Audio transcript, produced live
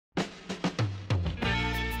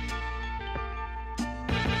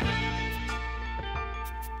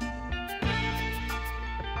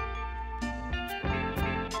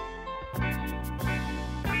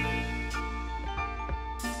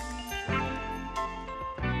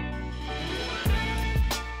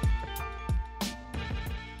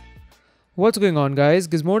What's going on, guys?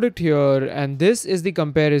 Gizmodict here, and this is the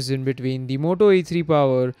comparison between the Moto E3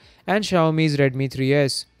 Power and Xiaomi's Redmi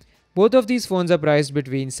 3S. Both of these phones are priced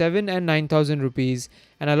between 7 and 9,000 rupees,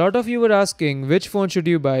 and a lot of you were asking which phone should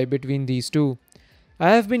you buy between these two.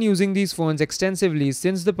 I have been using these phones extensively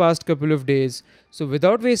since the past couple of days, so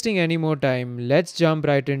without wasting any more time, let's jump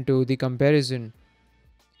right into the comparison.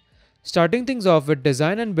 Starting things off with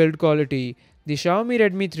design and build quality, the Xiaomi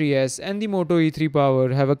Redmi 3S and the Moto E3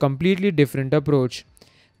 Power have a completely different approach.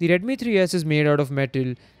 The Redmi 3S is made out of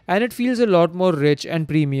metal and it feels a lot more rich and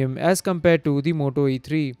premium as compared to the Moto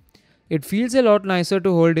E3. It feels a lot nicer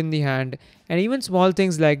to hold in the hand, and even small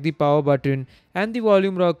things like the power button and the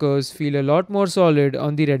volume rockers feel a lot more solid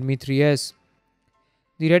on the Redmi 3S.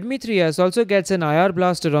 The Redmi 3S also gets an IR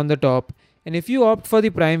blaster on the top, and if you opt for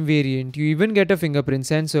the Prime variant, you even get a fingerprint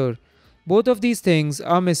sensor. Both of these things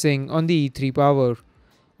are missing on the E3 Power.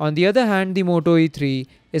 On the other hand, the Moto E3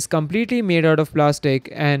 is completely made out of plastic,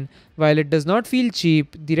 and while it does not feel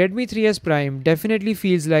cheap, the Redmi 3S Prime definitely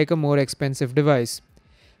feels like a more expensive device.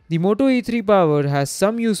 The Moto E3 Power has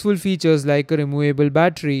some useful features like a removable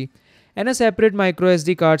battery and a separate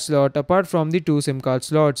microSD card slot apart from the two SIM card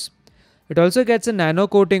slots. It also gets a nano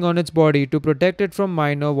coating on its body to protect it from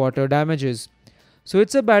minor water damages. So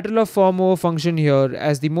it's a battle of form over function here,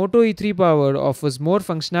 as the Moto E3 Power offers more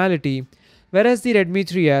functionality, whereas the Redmi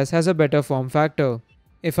 3S has a better form factor.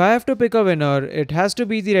 If I have to pick a winner, it has to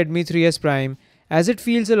be the Redmi 3S Prime, as it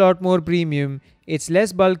feels a lot more premium, it's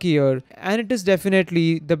less bulkier, and it is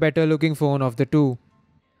definitely the better looking phone of the two.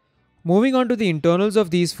 Moving on to the internals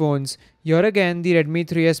of these phones, here again the Redmi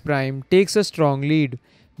 3S Prime takes a strong lead.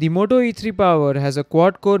 The Moto E3 Power has a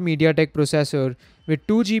quad-core MediaTek processor with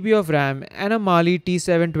 2 GB of RAM and a Mali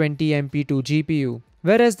T720MP2 GPU,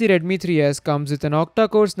 whereas the Redmi 3S comes with an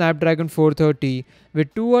octa-core Snapdragon 430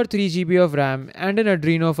 with 2 or 3 GB of RAM and an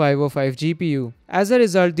Adreno 505 GPU. As a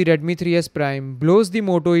result, the Redmi 3S Prime blows the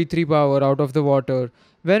Moto E3 Power out of the water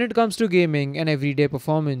when it comes to gaming and everyday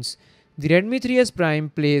performance. The Redmi 3S Prime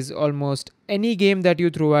plays almost any game that you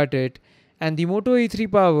throw at it, and the Moto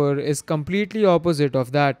E3 Power is completely opposite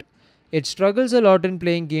of that. It struggles a lot in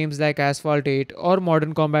playing games like Asphalt 8 or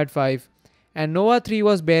Modern Combat 5, and Nova 3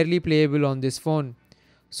 was barely playable on this phone.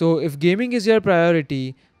 So if gaming is your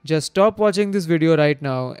priority, just stop watching this video right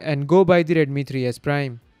now and go buy the Redmi 3S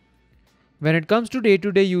Prime. When it comes to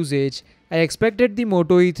day-to-day usage, I expected the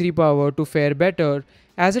Moto E3 Power to fare better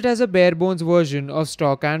as it has a bare bones version of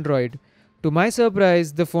stock Android. To my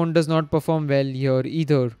surprise, the phone does not perform well here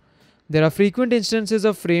either. There are frequent instances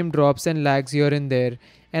of frame drops and lags here and there,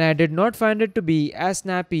 and I did not find it to be as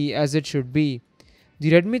snappy as it should be.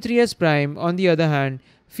 The Redmi 3S Prime, on the other hand,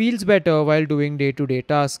 feels better while doing day-to-day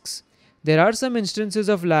tasks. There are some instances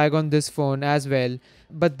of lag on this phone as well,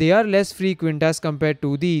 but they are less frequent as compared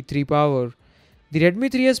to the E3 Power. The Redmi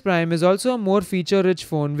 3S Prime is also a more feature-rich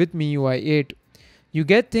phone with MIUI 8. You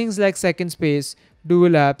get things like second space,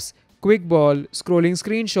 dual apps, quick ball, scrolling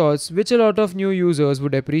screenshots, which a lot of new users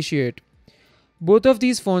would appreciate. Both of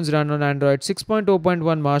these phones run on Android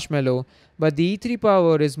 6.0.1 Marshmallow, but the E3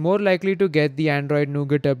 Power is more likely to get the Android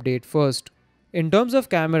Nougat update first. In terms of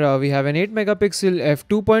camera, we have an 8 megapixel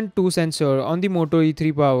f2.2 sensor on the Moto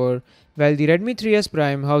E3 Power, while the Redmi 3S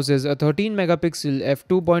Prime houses a 13 megapixel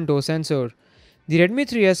f2.0 sensor. The Redmi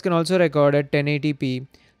 3S can also record at 1080p,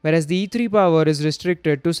 whereas the E3 Power is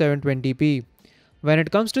restricted to 720p. When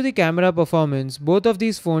it comes to the camera performance, both of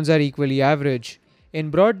these phones are equally average.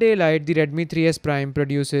 In broad daylight, the Redmi 3S Prime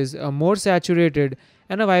produces a more saturated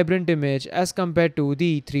and a vibrant image as compared to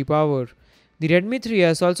the E3 Power. The Redmi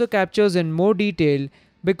 3S also captures in more detail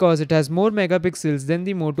because it has more megapixels than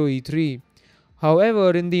the Moto E3.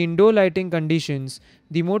 However, in the indoor lighting conditions,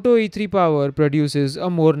 the Moto E3 Power produces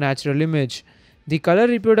a more natural image. The color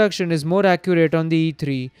reproduction is more accurate on the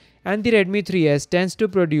E3, and the Redmi 3S tends to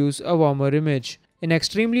produce a warmer image. In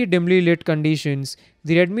extremely dimly lit conditions,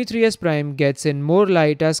 the Redmi 3S Prime gets in more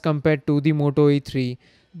light as compared to the Moto E3,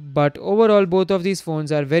 but overall both of these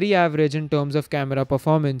phones are very average in terms of camera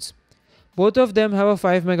performance. Both of them have a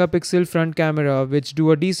 5 megapixel front camera which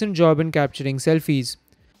do a decent job in capturing selfies.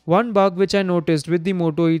 One bug which I noticed with the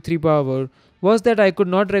Moto E3 Power was that I could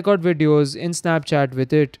not record videos in Snapchat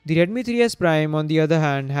with it. The Redmi 3S Prime, on the other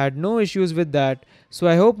hand, had no issues with that, so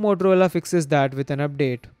I hope Motorola fixes that with an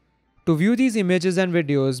update. To view these images and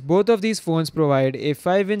videos, both of these phones provide a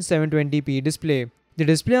 5-inch 720p display. The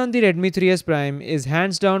display on the Redmi 3S Prime is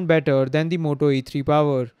hands down better than the Moto E3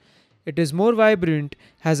 Power. It is more vibrant,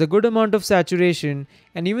 has a good amount of saturation,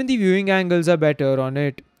 and even the viewing angles are better on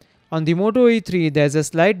it. On the Moto E3, there's a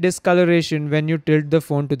slight discoloration when you tilt the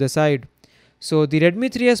phone to the side. So the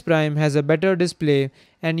Redmi 3S Prime has a better display,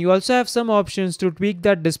 and you also have some options to tweak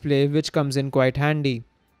that display, which comes in quite handy.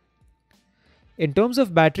 In terms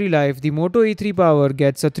of battery life, the Moto E3 Power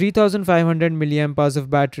gets a 3500 mAh of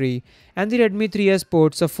battery and the Redmi 3S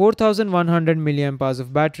ports a 4100 mAh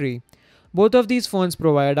of battery. Both of these phones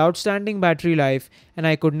provide outstanding battery life, and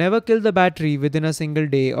I could never kill the battery within a single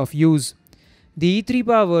day of use. The E3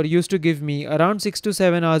 Power used to give me around 6 to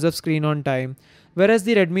 7 hours of screen on time, whereas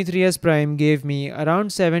the Redmi 3S Prime gave me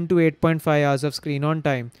around 7 to 8.5 hours of screen on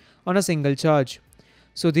time on a single charge.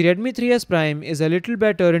 So the Redmi 3S Prime is a little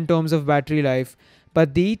better in terms of battery life,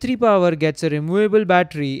 but the E3 Power gets a removable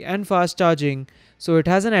battery and fast charging, so it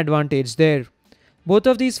has an advantage there. Both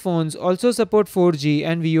of these phones also support 4G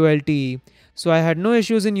and VoLTE, so I had no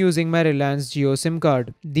issues in using my Reliance Jio SIM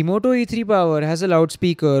card. The Moto E3 Power has a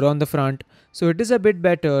loudspeaker on the front, so it is a bit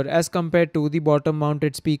better as compared to the bottom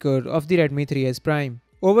mounted speaker of the Redmi 3S Prime.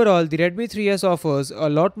 Overall, the Redmi 3S offers a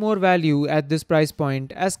lot more value at this price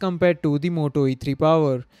point as compared to the Moto E3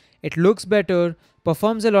 Power. It looks better,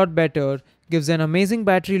 performs a lot better, gives an amazing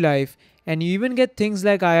battery life, and you even get things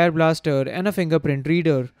like IR blaster and a fingerprint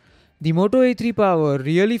reader. The Moto E3 Power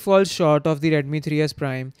really falls short of the Redmi 3S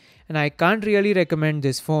Prime, and I can't really recommend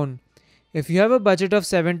this phone. If you have a budget of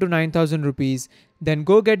 7 to 9000 rupees, then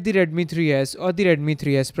go get the Redmi 3S or the Redmi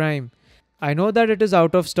 3S Prime. I know that it is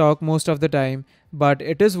out of stock most of the time, but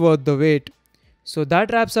it is worth the wait. So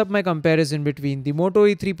that wraps up my comparison between the Moto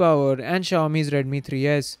E3 Power and Xiaomi's Redmi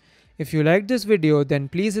 3S. If you liked this video, then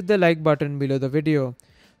please hit the like button below the video.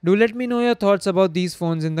 Do let me know your thoughts about these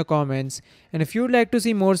phones in the comments, and if you would like to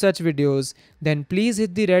see more such videos, then please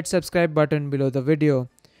hit the red subscribe button below the video.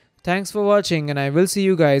 Thanks for watching, and I will see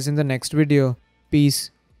you guys in the next video. Peace.